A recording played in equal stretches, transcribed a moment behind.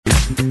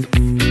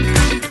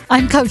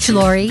I'm Coach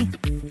Lori,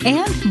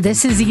 and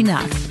this is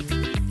Enough.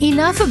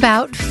 Enough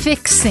about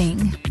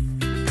fixing.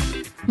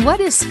 What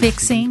is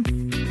fixing?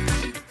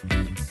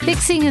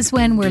 Fixing is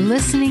when we're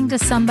listening to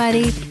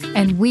somebody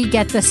and we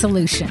get the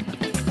solution.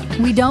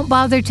 We don't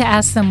bother to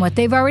ask them what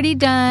they've already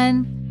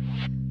done,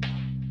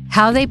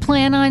 how they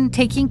plan on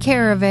taking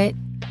care of it.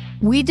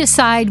 We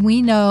decide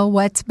we know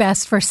what's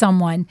best for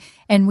someone,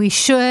 and we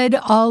should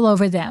all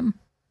over them.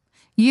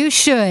 You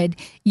should.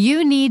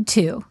 You need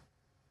to.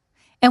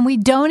 And we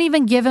don't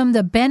even give them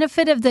the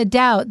benefit of the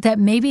doubt that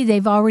maybe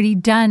they've already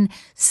done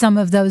some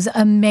of those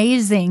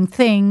amazing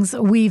things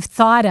we've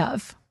thought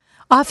of.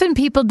 Often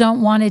people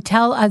don't want to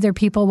tell other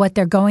people what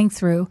they're going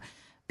through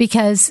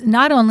because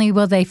not only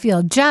will they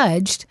feel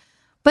judged,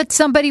 but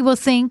somebody will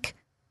think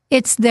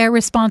it's their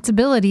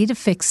responsibility to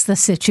fix the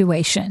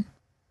situation.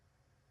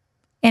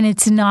 And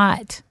it's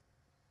not.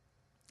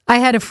 I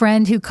had a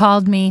friend who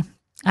called me.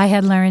 I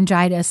had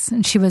laryngitis,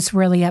 and she was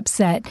really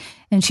upset.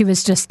 And she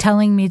was just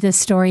telling me this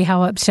story,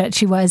 how upset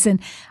she was. And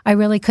I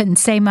really couldn't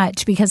say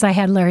much because I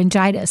had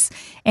laryngitis.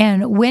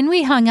 And when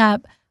we hung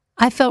up,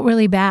 I felt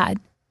really bad.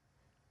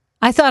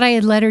 I thought I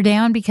had let her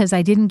down because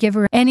I didn't give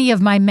her any of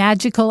my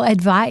magical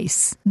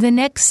advice. The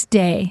next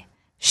day,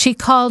 she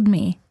called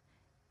me,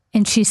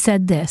 and she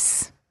said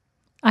this: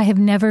 I have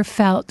never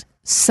felt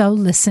so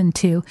listened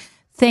to.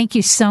 Thank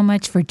you so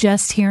much for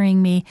just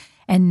hearing me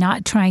and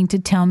not trying to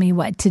tell me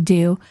what to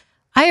do.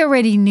 I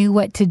already knew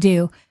what to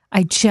do.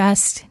 I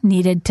just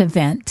needed to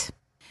vent.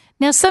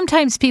 Now,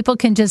 sometimes people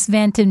can just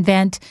vent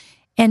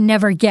and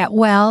never get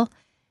well,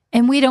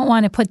 and we don't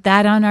want to put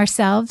that on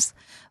ourselves.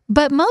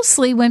 But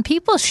mostly when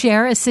people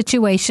share a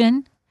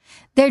situation,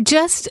 they're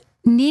just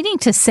needing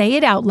to say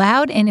it out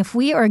loud, and if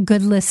we are a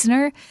good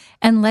listener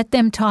and let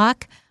them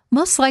talk,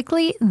 most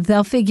likely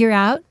they'll figure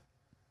out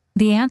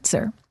the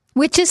answer,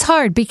 which is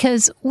hard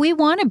because we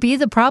want to be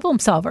the problem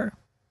solver.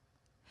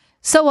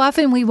 So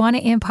often we want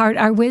to impart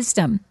our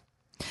wisdom.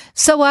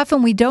 So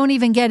often we don't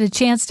even get a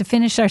chance to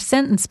finish our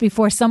sentence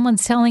before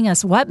someone's telling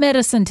us what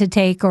medicine to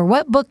take or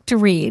what book to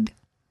read.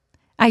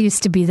 I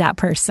used to be that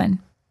person.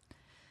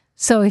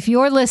 So if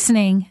you're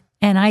listening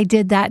and I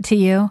did that to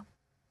you,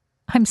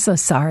 I'm so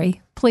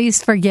sorry.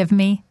 Please forgive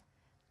me.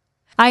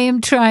 I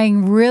am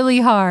trying really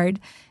hard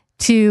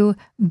to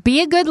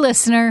be a good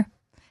listener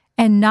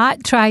and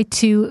not try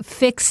to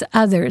fix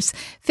others.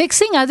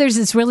 Fixing others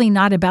is really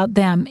not about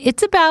them.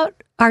 It's about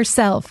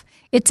ourselves.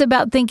 It's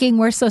about thinking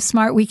we're so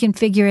smart we can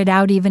figure it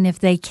out even if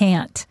they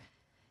can't.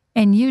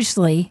 And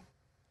usually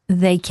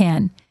they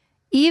can,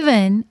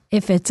 even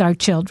if it's our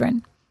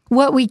children.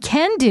 What we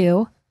can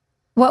do,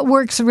 what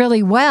works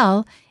really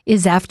well,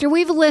 is after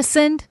we've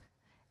listened,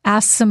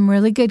 ask some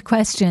really good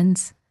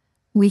questions,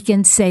 we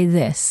can say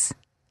this: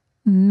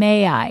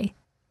 may I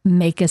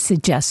make a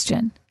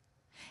suggestion?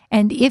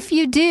 And if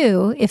you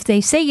do, if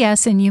they say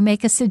yes and you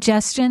make a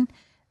suggestion,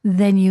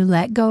 then you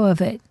let go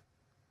of it.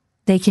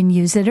 They can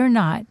use it or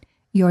not.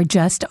 You're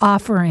just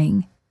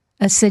offering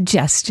a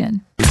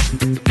suggestion.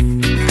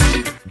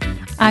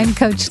 I'm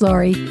Coach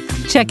Lori.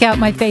 Check out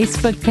my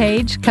Facebook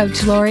page,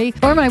 Coach Lori,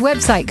 or my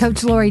website,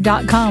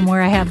 CoachLori.com,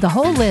 where I have the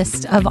whole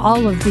list of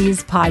all of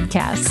these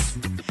podcasts.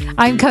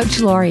 I'm Coach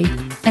Lori,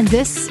 and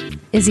this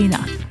is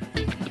Enough.